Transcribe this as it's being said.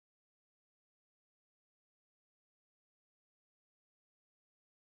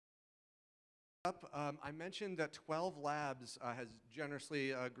I mentioned that 12 Labs has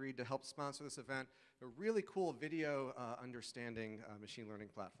generously agreed to help sponsor this event, a really cool video understanding machine learning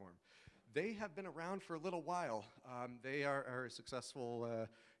platform. They have been around for a little while. They are a successful,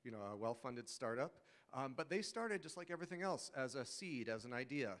 a well-funded startup, but they started just like everything else as a seed, as an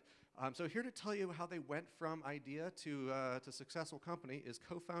idea. So here to tell you how they went from idea to successful company is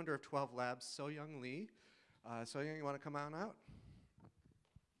co-founder of 12 Labs, Soyoung Lee. Soyoung, you want to come on out?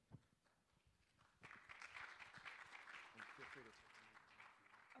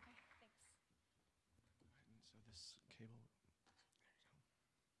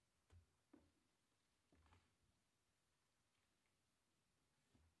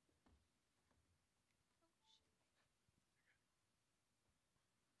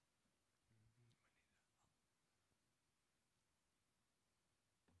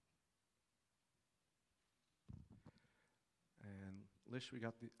 Lish, we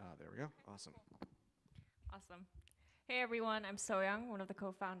got the, there we go, awesome. Awesome. Hey everyone, I'm Soyoung, one of the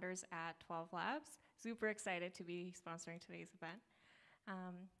co-founders at 12 Labs. Super excited to be sponsoring today's event.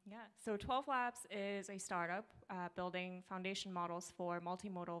 So 12 Labs is a startup building foundation models for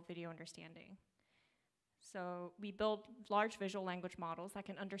multimodal video understanding. So we build large visual language models that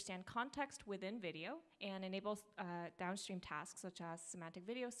can understand context within video and enable downstream tasks such as semantic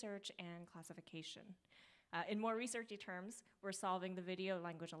video search and classification. In more researchy terms, we're solving the video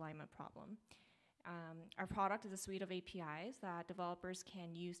language alignment problem. Our product is a suite of APIs that developers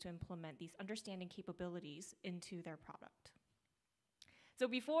can use to implement these understanding capabilities into their product. So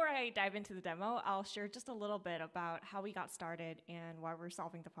before I dive into the demo, I'll share just a little bit about how we got started and why we're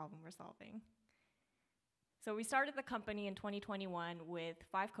solving the problem we're solving. So we started the company in 2021 with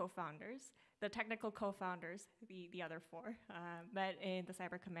 5 co-founders. The technical co-founders, the other 4, met in the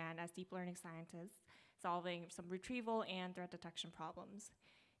Cyber Command as deep learning scientists, solving some retrieval and threat detection problems.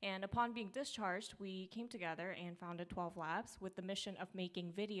 And upon being discharged, we came together and founded 12 Labs with the mission of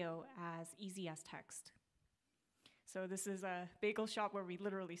making video as easy as text. So this is a bagel shop where we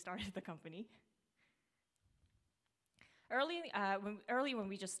literally started the company. Early when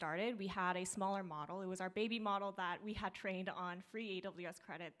we just started, we had a smaller model. It was our baby model that we had trained on free AWS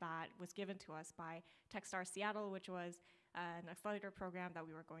credit that was given to us by Techstars Seattle, which was an accelerator program that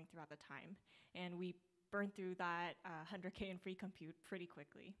we were going through at the time. And we burned through that 100K in free compute pretty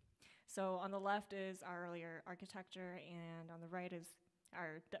quickly. So on the left is our earlier architecture, and on the right is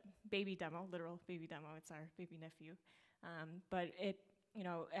our baby demo, literal baby demo. It's our baby nephew. But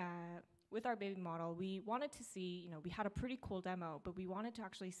with our baby model, we wanted to see, we had a pretty cool demo, but we wanted to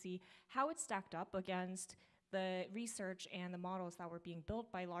actually see how it stacked up against the research and the models that were being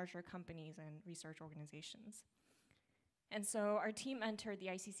built by larger companies and research organizations. And so our team entered the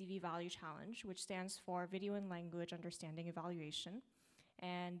ICCV Value Challenge, which stands for Video and Language Understanding Evaluation.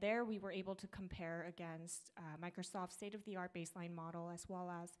 And there we were able to compare against Microsoft's state-of-the-art baseline model, as well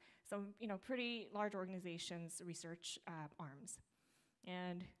as some pretty large organizations' research arms.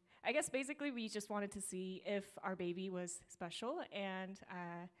 And I guess basically we just wanted to see if our baby was special and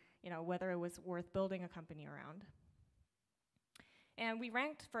whether it was worth building a company around. And we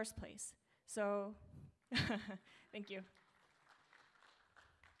ranked first place. So thank you.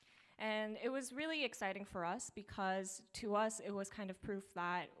 And it was really exciting for us because to us it was kind of proof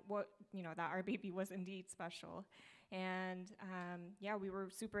that that our baby was indeed special. And yeah, we were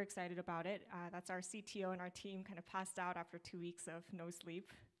super excited about it. That's our CTO and our team kind of passed out after 2 weeks of no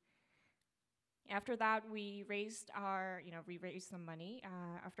sleep. After that, we raised some money.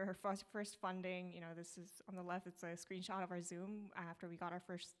 After her first funding, this is on the left, it's a screenshot of our Zoom after we got our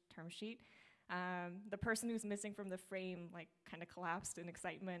first term sheet. The person who's missing from the frame kind of collapsed in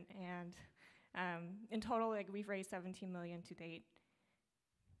excitement, and in total we've raised 17 million to date.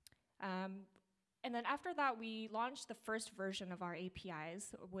 And then after that we launched the first version of our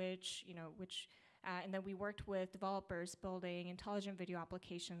APIs, and then we worked with developers building intelligent video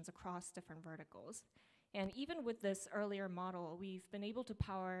applications across different verticals. And even with this earlier model, we've been able to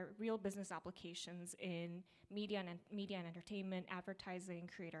power real business applications in media and entertainment, advertising,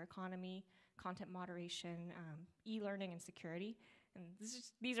 creator economy, content moderation, e-learning, and security. And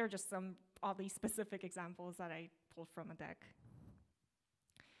these are just some oddly specific examples that I pulled from a deck.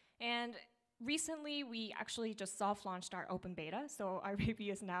 And recently, we actually just soft launched our open beta, so our baby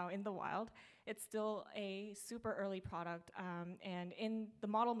is now in the wild. It's still a super early product, and in the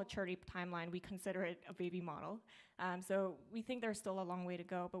model maturity timeline, we consider it a baby model. So we think there's still a long way to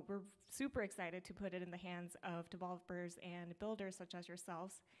go, but we're super excited to put it in the hands of developers and builders such as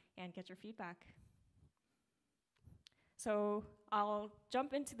yourselves and get your feedback. So I'll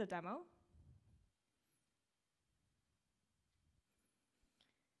jump into the demo.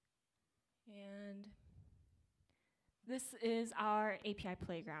 And this is our API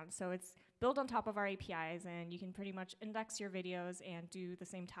playground. So it's built on top of our APIs, and you can pretty much index your videos and do the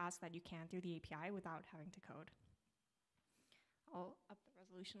same tasks that you can through the API without having to code. I'll up the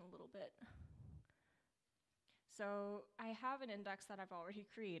resolution a little bit. So I have an index that I've already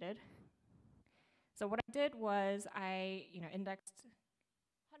created. So what I did was I indexed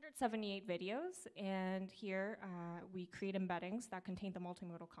 178 videos, and here we create embeddings that contain the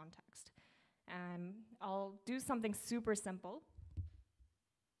multimodal context. I'll do something super simple.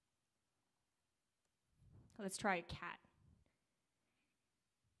 Let's try a cat.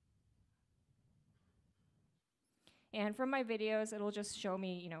 And from my videos, it'll just show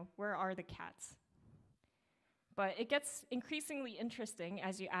me, where are the cats. But it gets increasingly interesting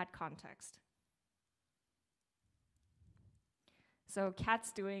as you add context. So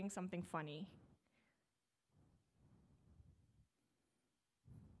cat's doing something funny.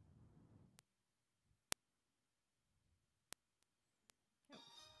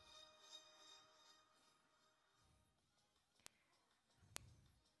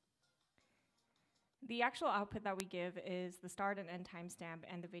 The actual output that we give is the start and end timestamp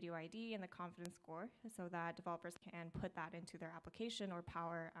and the video ID and the confidence score, so that developers can put that into their application or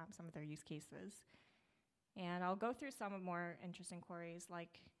power some of their use cases. And I'll go through some more interesting queries,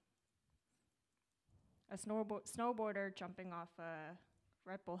 like a snowboarder jumping off a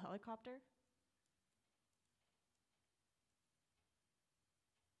Red Bull helicopter.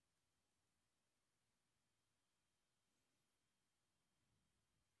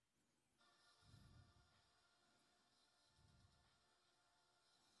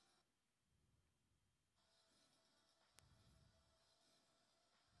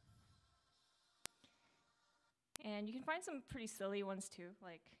 And you can find some pretty silly ones too,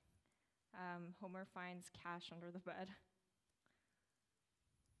 like Homer finds cash under the bed.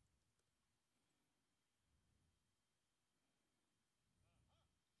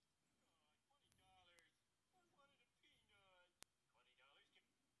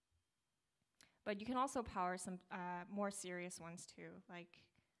 But you can also power some more serious ones too, like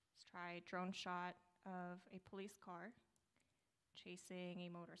let's try a drone shot of a police car chasing a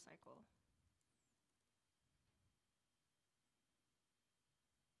motorcycle.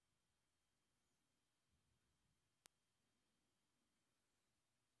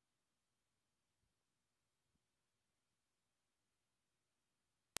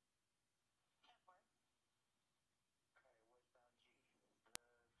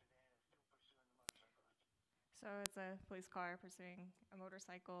 So it's a police car pursuing a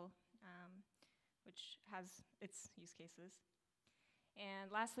motorcycle, which has its use cases.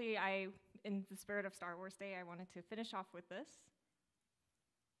 And lastly, in the spirit of Star Wars Day, I wanted to finish off with this.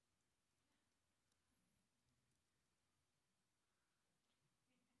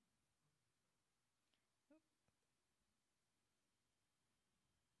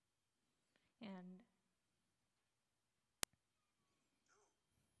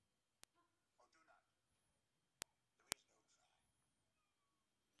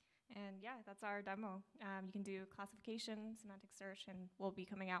 And yeah, that's our demo. You can do classification, semantic search, and we'll be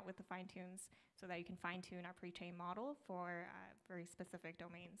coming out with the fine tunes so that you can fine tune our pre-trained model for very specific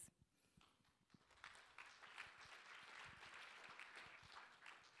domains.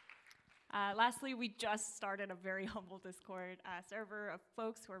 Lastly, we just started a very humble Discord server of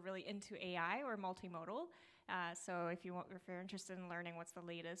folks who are really into AI or multimodal. So if you're interested in learning what's the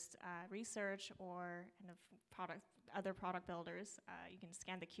latest research or kind of other product builders, you can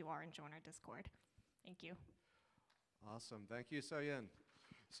scan the QR and join our Discord. Thank you. Awesome. Thank you, Soyoung.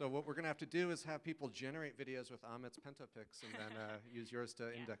 So what we're going to have to do is have people generate videos with Amit's pentapix and then use yours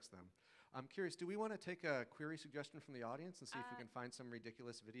to index them. I'm curious, do we want to take a query suggestion from the audience and see if we can find some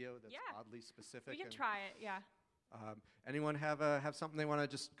ridiculous video that's oddly specific? We can try it, yeah. Anyone have something they want to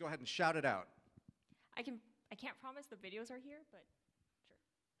just go ahead and shout it out? I can't promise the videos are here, but sure.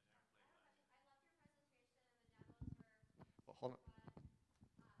 Well, hold on.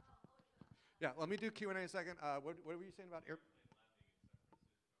 Yeah, let me do Q&A in a second. What were you saying about air?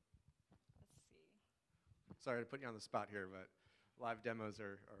 Let's see. Sorry to put you on the spot here, but live demos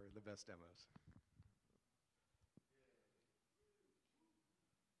are the best demos.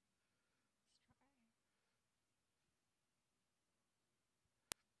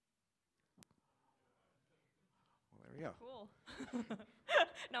 Well, there we go. Cool.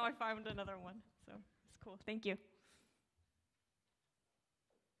 Now I found another one, so it's cool. Thank you.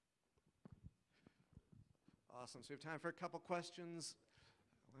 Awesome. So we have time for a couple questions.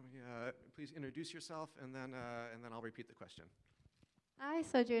 Let me please introduce yourself, and then I'll repeat the question. Hi,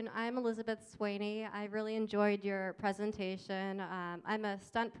 Sojourn. I'm Elizabeth Swaney. I really enjoyed your presentation. I'm a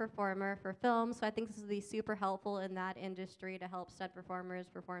stunt performer for film, so I think this will be super helpful in that industry to help stunt performers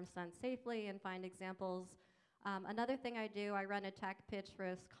perform stunts safely and find examples. Another thing I do, I run a tech pitch for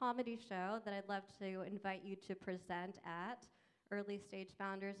a comedy show that I'd love to invite you to present at. Early stage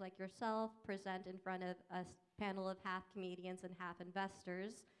founders like yourself present in front of a panel of half comedians and half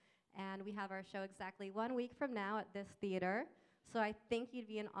investors. And we have our show exactly 1 week from now at this theater. So I think you'd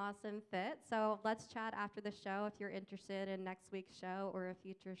be an awesome fit. So let's chat after the show if you're interested in next week's show or a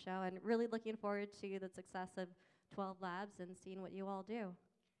future show. And really looking forward to the success of 12 Labs and seeing what you all do.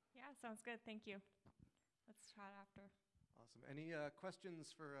 Yeah, sounds good. Thank you. Let's chat after. Awesome. Any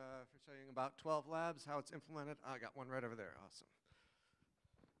questions for Soyoung about 12 Labs, how it's implemented? I got one right over there. Awesome.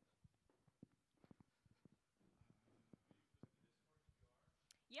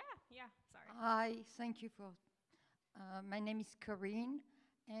 Yeah, sorry. Hi, thank you for. My name is Corinne,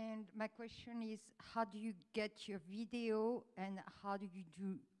 and my question is, how do you get your video, and how do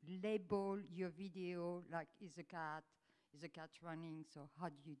you label your video? Like, is a cat running? So how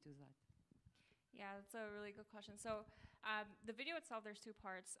do you do that? Yeah, that's a really good question. So the video itself, there's two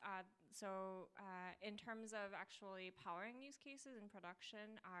parts. In terms of actually powering use cases in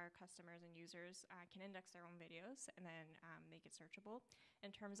production, our customers and users can index their own videos and then make it searchable.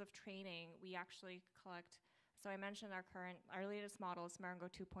 In terms of training, we actually collect, so I mentioned our latest model is Marengo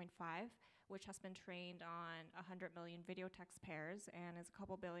 2.5, which has been trained on 100 million video text pairs and is a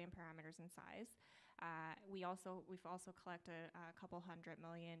couple billion parameters in size. We've also collected a couple 100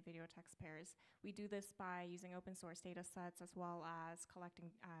 million video text pairs. We do this by using open source data sets as well as collecting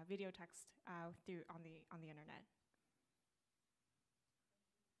video text on the internet.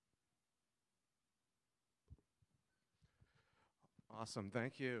 Awesome.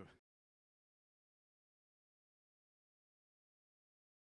 Thank you.